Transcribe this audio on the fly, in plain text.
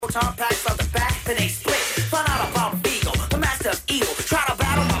proton packs on the back, then they split. Find out about Vigo, the master of evil. Try to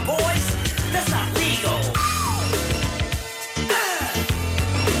battle my boys? That's not legal.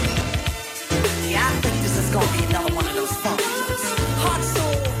 Yeah, I think this is gonna be another one of those funky ones. Hot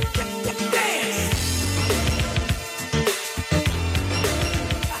soul, dance.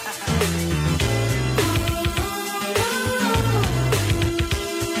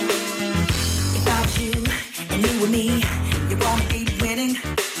 If I was you and you were me, you wanna be winning.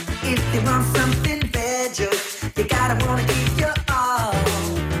 If you want something better, you gotta wanna give your all.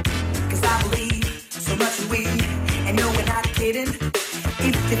 Cause I believe so much in we, and no, we're not kidding.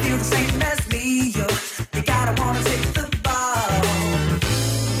 If you feel the same as me, you gotta wanna take the ball.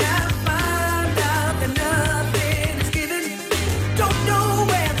 Gotta find out that nothing is given. Don't know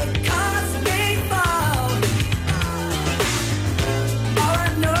where the cards may fall. All I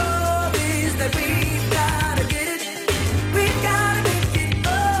know is that we've gotta get it. We've gotta make it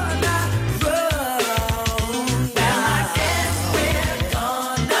on our road. Well, I guess we're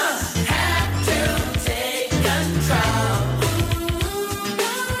gonna have to take control.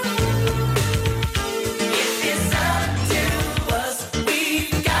 If it's up to us,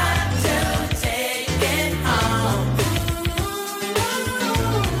 we've got to take it home.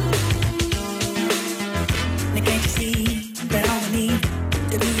 Now can't you see that all we need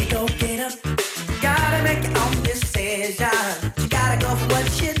to be a go-getter? Gotta make your own decision. You gotta go for what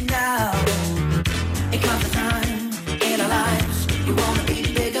you know. It comes a time in our lives you wanna be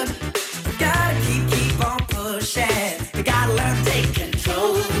bigger. You gotta keep on pushing. You gotta learn to take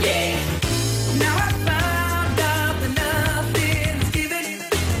control, yeah. Now I found out that nothing's given.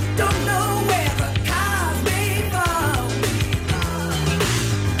 Don't know where the cards may fall.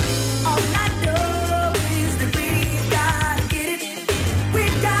 All I know is that we've gotta get it.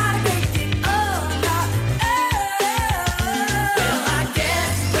 We've gotta make it on our own. Well, I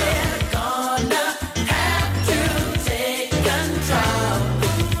guess we're gonna have to take control.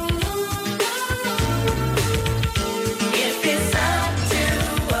 If it's up to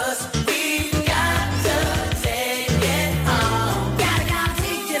us, we've got to take it home. Gotta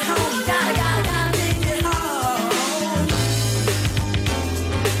take it home. Gotta take it home.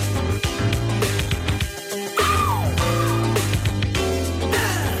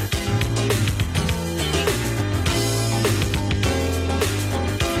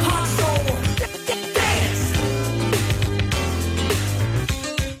 Hot soul, dance.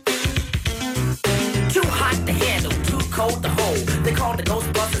 Too hot to handle, too cold to hold. They called the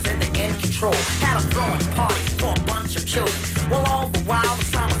Ghostbusters and they're in control. Had a throwing party for a bunch of children. Well, all the while the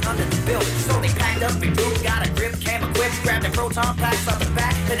sun was under the building. So they packed up and moved, got a grip, came equipped, grabbed their proton packs on the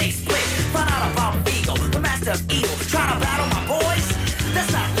back, then they split. Find out about Vigo, the master of evil. Try to battle my boys?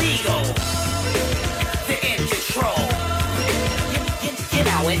 That's not legal. They're in control. You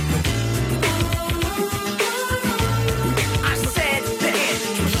know it. I said they're in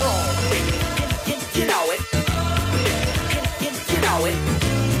control. You know it. You know it.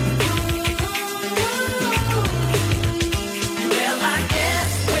 Well, I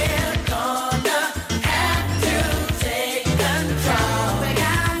guess we're gonna have to take control. We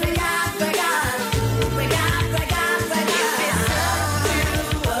got. If it's up to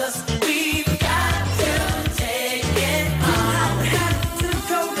us, we've got to take it home. Have to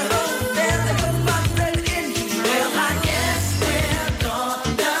go to home. There's a Ghostbusters in control. Well, I guess we're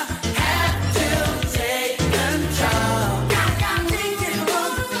gonna have to take control. Gotta take it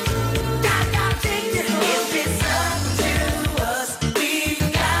home. Gotta take it home. If it's up to us, we've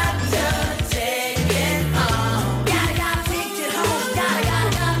got to take it home. Gotta take it home.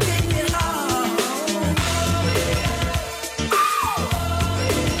 Gotta take it home.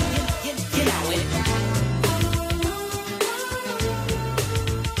 You know it.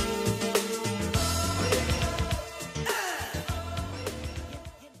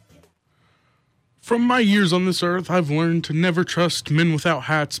 From my years on this earth, I've learned to never trust men without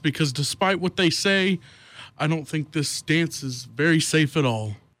hats because despite what they say, I don't think this dance is very safe at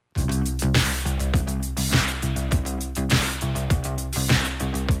all.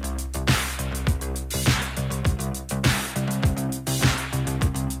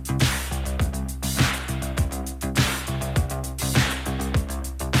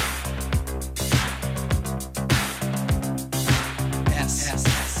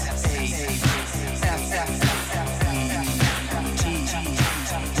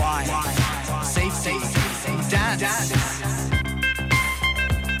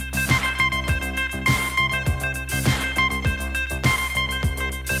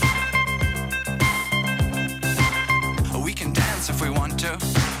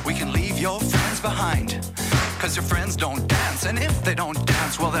 your friends behind. Cause your friends don't dance, and if they don't dance,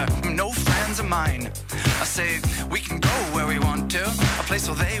 dance. Well, they're no friends of mine. I say we can go where we want to, a place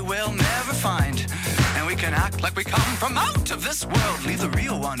where they will never find. And we can act like we come from out of this world, leave the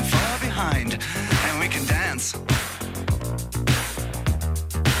real one far behind. And we can dance.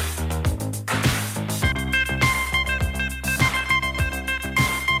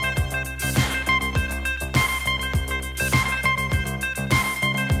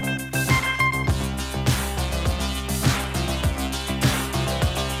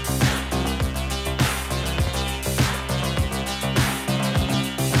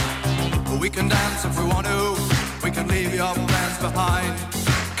 We can dance if we want to, we can leave your friends behind.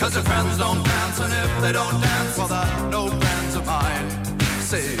 Cause if friends don't dance, and if they don't dance, well they're no friends of mine.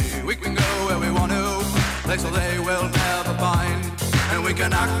 Say, we can go where we want to, place where they will never find. And we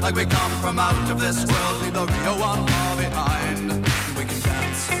can act like we come from out of this world, leave the real one far behind. We can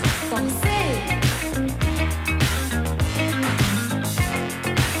dance.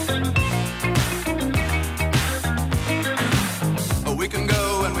 We can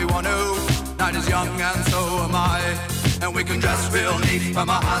go when we want to, night is young and so am I. And we can dress real neat from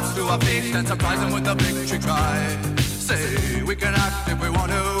our hands to our feet and surprise them with a victory cry. Say, we can act if we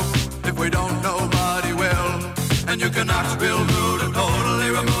want to, if we don't, nobody will. And you can act real rude and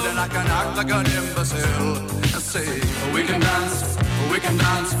totally removed, and I can act like an imbecile. Say, we can dance,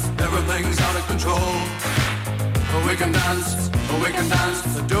 everything's out of control. We can dance,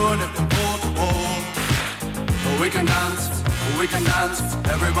 doing it from pole to pole. We can dance,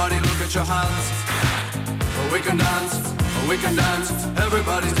 everybody look at your hands. We can dance,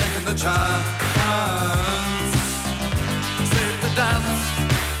 everybody's taking the chance. Safe to dance,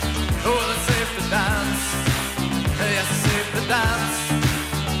 oh it's safe to dance. Yes, it's safe to dance.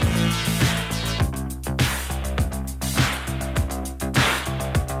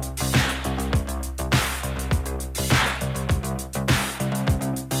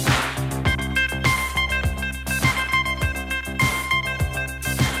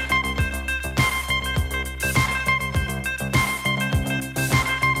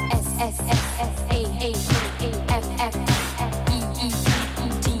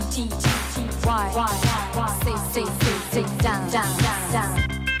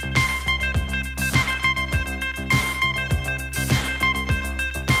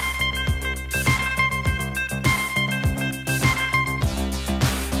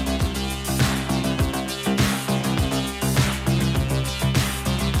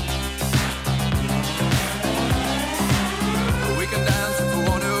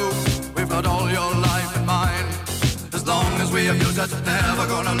 Never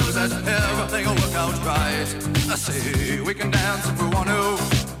gonna lose it, everything will work out right. I say, we can dance if we want to,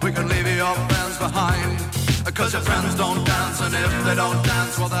 we can leave your friends behind. Cause your friends don't dance, and if they don't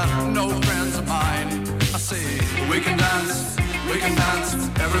dance, well they're no friends of mine. I say, we can dance,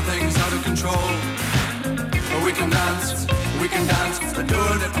 everything's out of control. We can dance, they're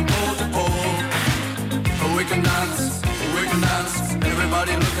doing it from pole to pole. We can dance,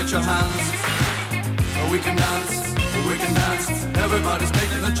 everybody look at your hands. We can dance, everybody's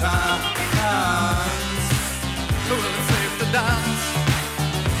taking the chance. Well, it's safe to dance.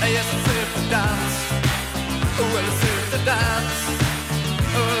 Yes, it's safe to dance. Well, it's safe to dance.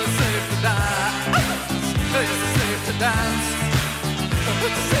 Oh, it's safe to dance. Yes, it's safe to dance.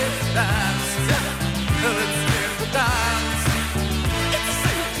 It's safe to dance. Well, it's safe to dance. It's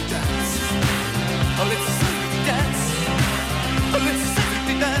safe to dance. Oh, it's safe to dance.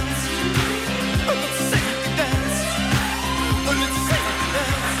 Oh, it's safe to dance. Oh, it's safe to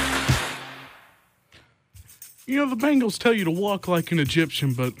dance. You know, the Bengals tell you to walk like an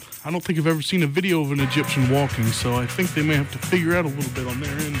Egyptian, but I don't think I've ever seen a video of an Egyptian walking, so I think they may have to figure out a little bit on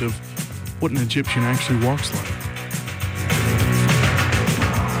their end of what an Egyptian actually walks like.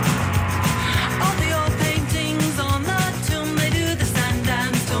 All the old paintings on the tomb, they do the sand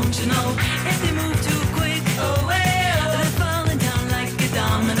dance, don't you know? If they move too quick, oh well, they're falling down like a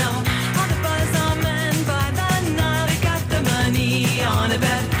domino. All the buzz on men by the Nile, they got the money on a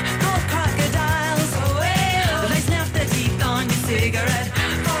bet. Gold crocodiles, oh well, they snap their teeth on your cigarette.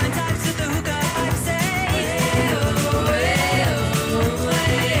 Foreign types with the hookah pipe say, oh well,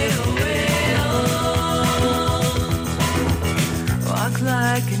 walk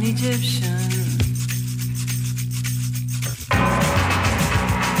like an Egyptian.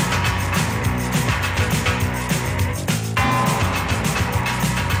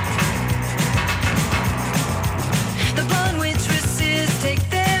 The blonde waitresses take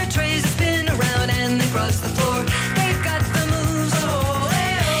their trays, spin around and they cross the floor. They've got the moves, oh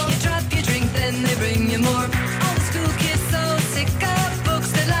well. You drop your drink, then they bring you more. All the school kids so sick of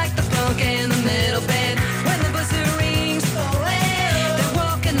books, they like the funk and the metal band. When the buzzer rings, oh well, they're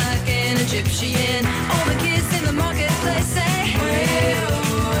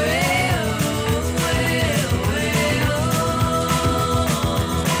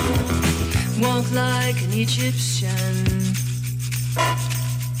Egyptian.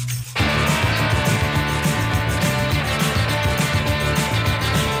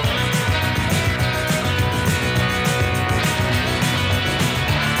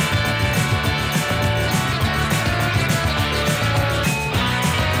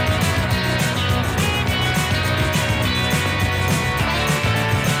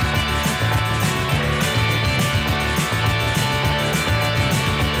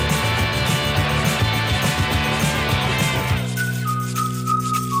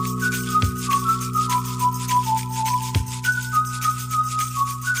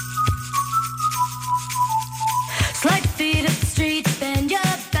 Slide feet up the street, bend your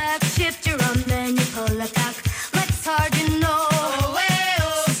back, shift your arm, then you pull it back. Legs hard, you know.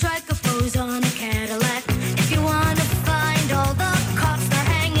 So strike a pose on a Cadillac. If you wanna find all the cops, they're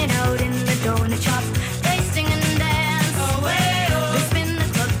hanging out in the donut shop. They sing and dance. They spin the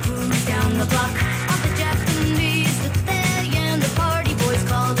club cruise down the block. All the Japanese, the Italian, the party boys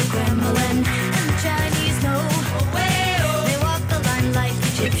call the Kremlin. And the Chinese know. They walk the line like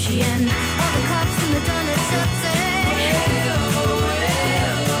Egyptian. All the cops in the donut shop say.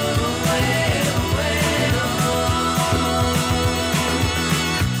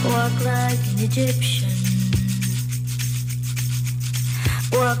 Walk like an Egyptian.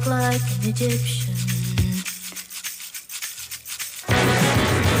 Walk like an Egyptian.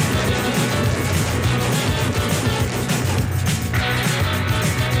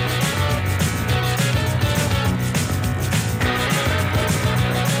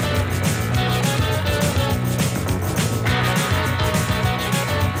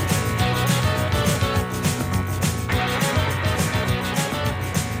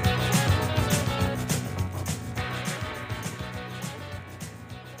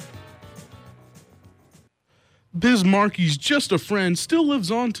 Biz Markie's Just a Friend still lives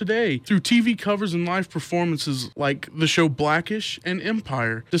on today through TV covers and live performances like the show Blackish and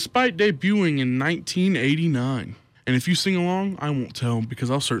Empire, despite debuting in 1989. And if you sing along, I won't tell because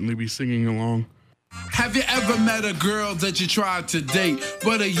I'll certainly be singing along. Have you ever met a girl that you tried to date,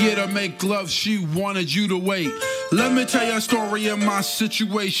 but a year to make love she wanted you to wait? Let me tell you a story of my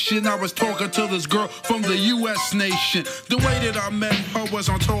situation. I was talking to this girl from the U.S. nation. The way that I met her was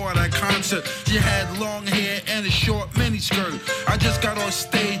on tour at a concert. She had long hair and a short miniskirt. I just got on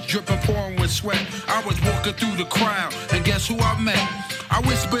stage dripping, pouring with sweat. I was walking through the crowd, and guess who I met? I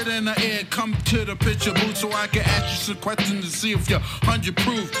whispered in her ear, come to the picture booth so I can ask you some questions to see if you're 100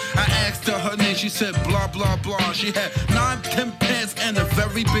 proof. I asked her name, she said blah, blah, blah. She had 9-10 pants and a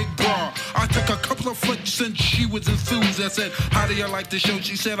very big bra. I took a couple of flicks and she was enthused. I said, how do you like the show?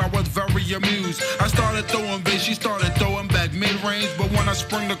 She said I was very amused. I started throwing bass, she started throwing back mid-range. But when I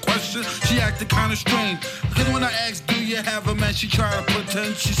sprung the question, she acted kind of strange. Cause when I asked, do you have a man? She tried to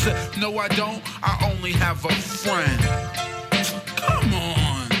pretend. She said, no, I don't. I only have a friend. Come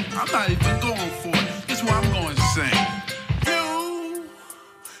on, I'm not even going for it. This is what I'm going to sing.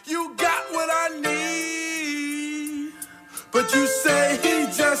 You got what I need, but you say he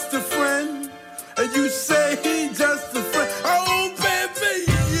just a friend, and you say he just a friend. Oh, baby,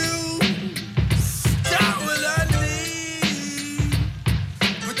 you got what I need,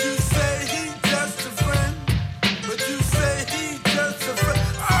 but you say he just a friend, but you say he just a friend.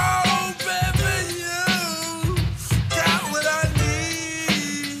 Oh, baby, you got what I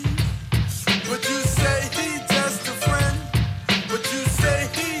need, but you say he just a friend, but you say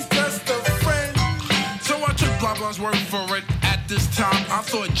he's just a friend. So I took blah blah's word for it. At this time, I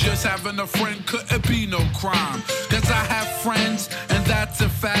thought just having a friend couldn't be no crime. Cause I have friends, and that's a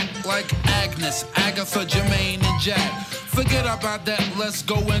fact, like Agnes, Agatha, Jermaine, and Jack. Forget about that, let's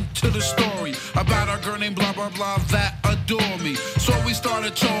go into the story about a girl named blah blah blah that adore me. So we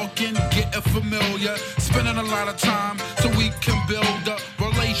started talking, getting familiar, spending a lot of time so we can build a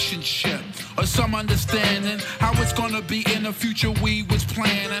relationship or some understanding how it's gonna be in the future. We was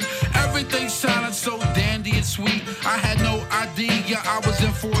planning, everything sounded so dandy and sweet. I had no idea I was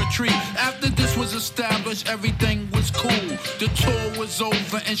in for a treat. After this was established, everything was cool. The tour was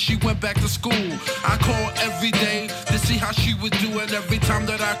over and she went back to school. I called every day to see how she was doing. Every time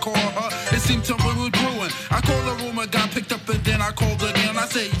that I called her, it seemed something was brewing. I called the room, I got picked up, and then I called again. I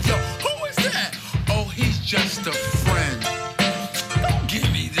said, yo, who is that? Oh, he's just a friend. Don't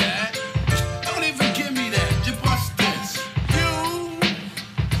give me that. Don't even give me that. You bust this.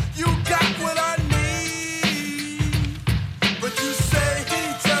 You got what I need, but you say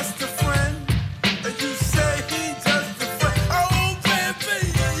he's just a friend, and you say he's just a friend. Oh, baby,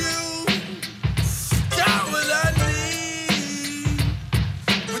 you got what I need,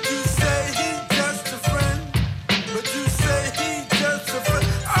 but you say he's just a friend, but you say he's just a friend.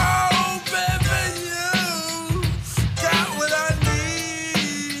 Oh, baby, you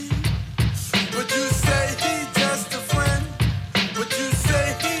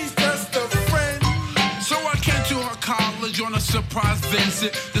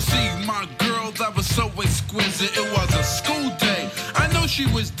visit to see my girl that was so exquisite. It was a school day. I know she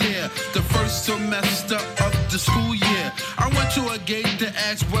was there the first semester of the school year. I went to a gate to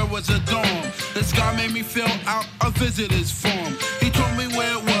ask where was a dorm. This guy made me fill out a visitor's form. He told me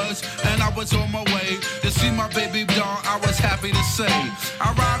where it was, and I was on my way to see my baby doll. I was happy to say.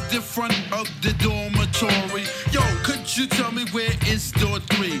 I arrived in front of the dormitory. Yo, could you tell me where is door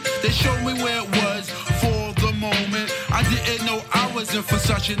 3? They showed me where it was for the moment. I didn't know I was in for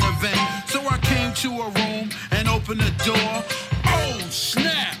such an event. So I came to a room and opened the door. Oh,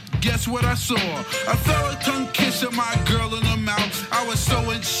 snap! Guess what I saw? A fella tongue kissing my girl in the mouth. I was so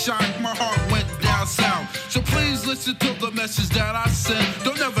in shock, my heart went down south. So please listen to the message that I sent.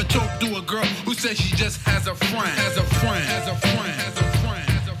 Don't ever talk to a girl who says she just has a friend. Has a friend. Has a friend.